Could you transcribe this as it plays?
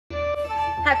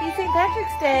Happy St.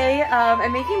 Patrick's Day!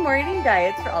 I'm making more eating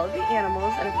diets for all of the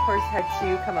animals, and of course had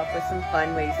to come up with some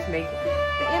fun ways to make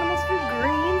the animals food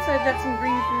green. So I've got some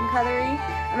green food coloring.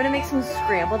 I'm gonna make some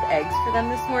scrambled eggs for them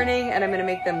this morning, and I'm gonna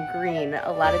make them green.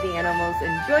 A lot of the animals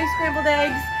enjoy scrambled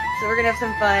eggs, so we're gonna have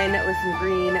some fun with some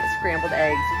green scrambled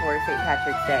eggs for St.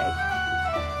 Patrick's Day.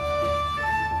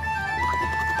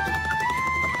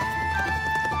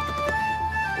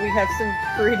 We have some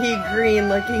pretty green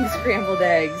looking scrambled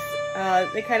eggs.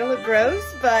 They kind of look gross,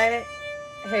 but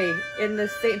hey, in the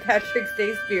St. Patrick's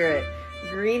Day spirit,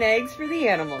 green eggs for the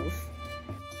animals.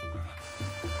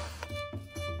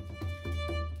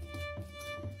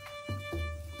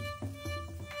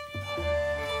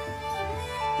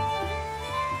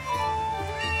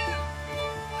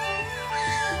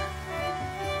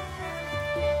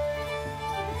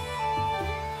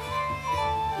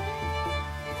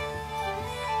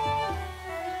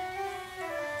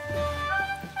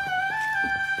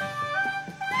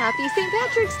 Happy St.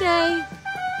 Patrick's Day!